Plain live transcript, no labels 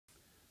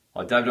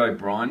Hi, David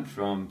O'Brien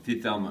from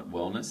Fifth Element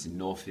Wellness in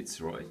North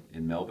Fitzroy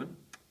in Melbourne.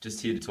 Just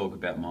here to talk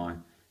about my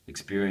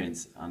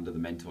experience under the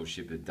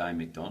mentorship of Daine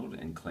McDonald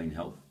and Clean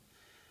Health.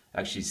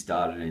 Actually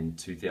started in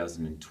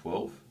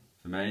 2012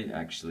 for me.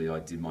 Actually, I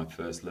did my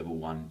first level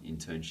 1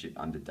 internship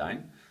under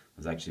Daine. I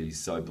was actually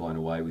so blown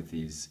away with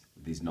his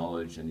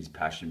knowledge and his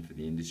passion for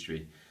the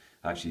industry.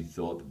 I actually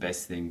thought the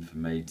best thing for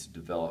me to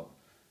develop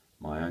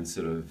my own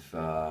sort of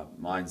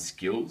my own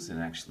skills and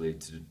actually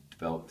to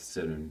develop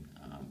certain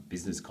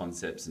business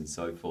concepts and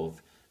so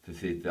forth for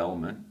Fifth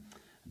Element,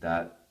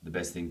 that the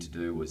best thing to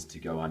do was to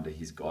go under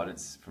his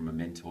guidance from a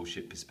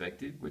mentorship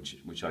perspective,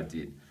 which I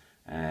did.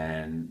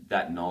 And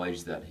that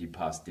knowledge that he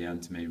passed down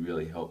to me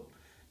really helped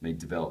me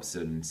develop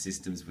certain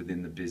systems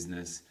within the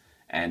business.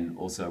 And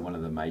also one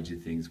of the major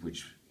things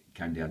which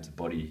came down to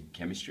body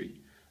chemistry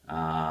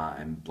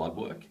and blood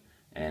work.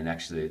 And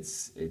actually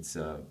it's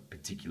a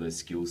particular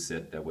skill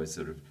set that we're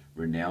sort of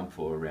renowned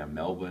for around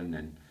Melbourne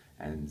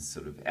and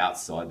sort of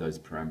outside those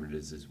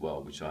parameters as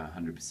well, which I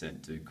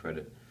 100% do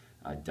credit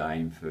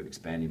Daine for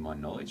expanding my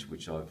knowledge,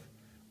 which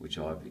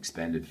I've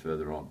expanded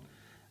further on.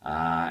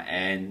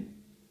 And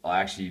I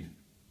actually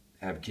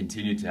have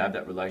continued to have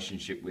that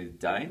relationship with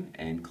Daine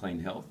and Clean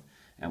Health,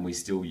 and we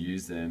still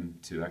use them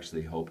to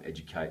actually help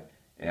educate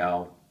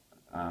our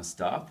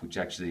staff, which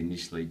actually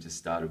initially just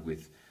started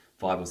with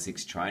 5 or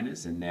 6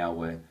 trainers, and now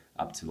we're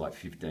up to like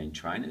 15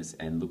 trainers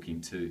and looking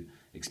to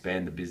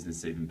expand the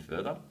business even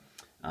further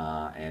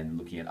and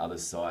looking at other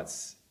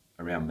sites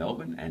around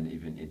Melbourne and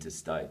even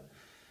interstate.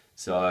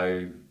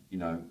 So, you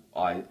know,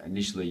 I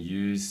initially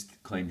used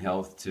Clean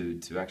Health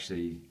to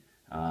actually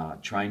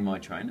train my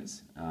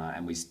trainers,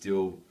 and we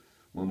still,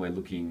 when we're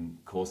looking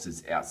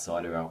courses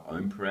outside of our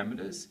own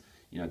parameters,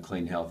 you know,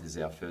 Clean Health is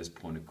our first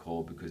point of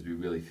call because we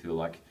really feel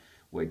like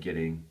we're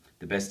getting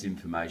the best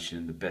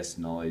information, the best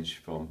knowledge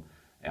from,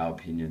 our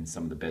opinion,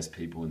 some of the best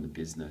people in the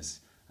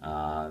business.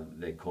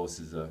 Their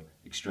courses are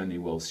extremely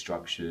well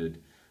structured.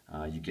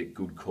 You get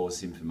good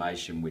course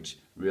information, which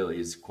really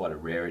is quite a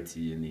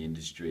rarity in the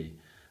industry.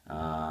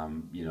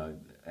 You know,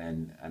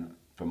 and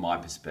from my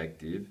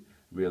perspective,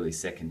 really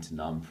second to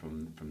none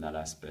from that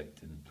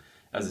aspect. And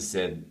as I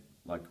said,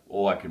 like,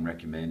 all I can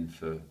recommend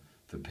for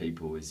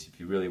people is, if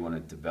you really want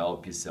to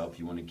develop yourself,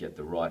 you want to get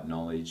the right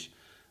knowledge,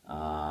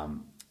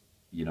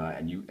 you know,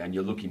 and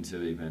you're looking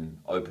to even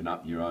open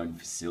up your own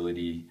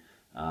facility,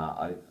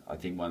 I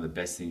think one of the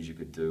best things you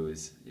could do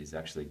is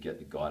actually get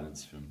the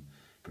guidance from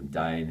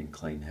Daine and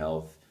Clean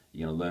Health.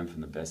 You're going to learn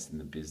from the best in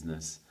the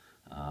business,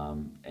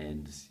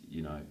 and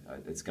you know,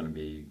 it's going to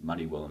be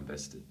money well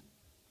invested,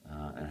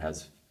 and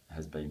has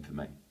been for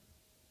me.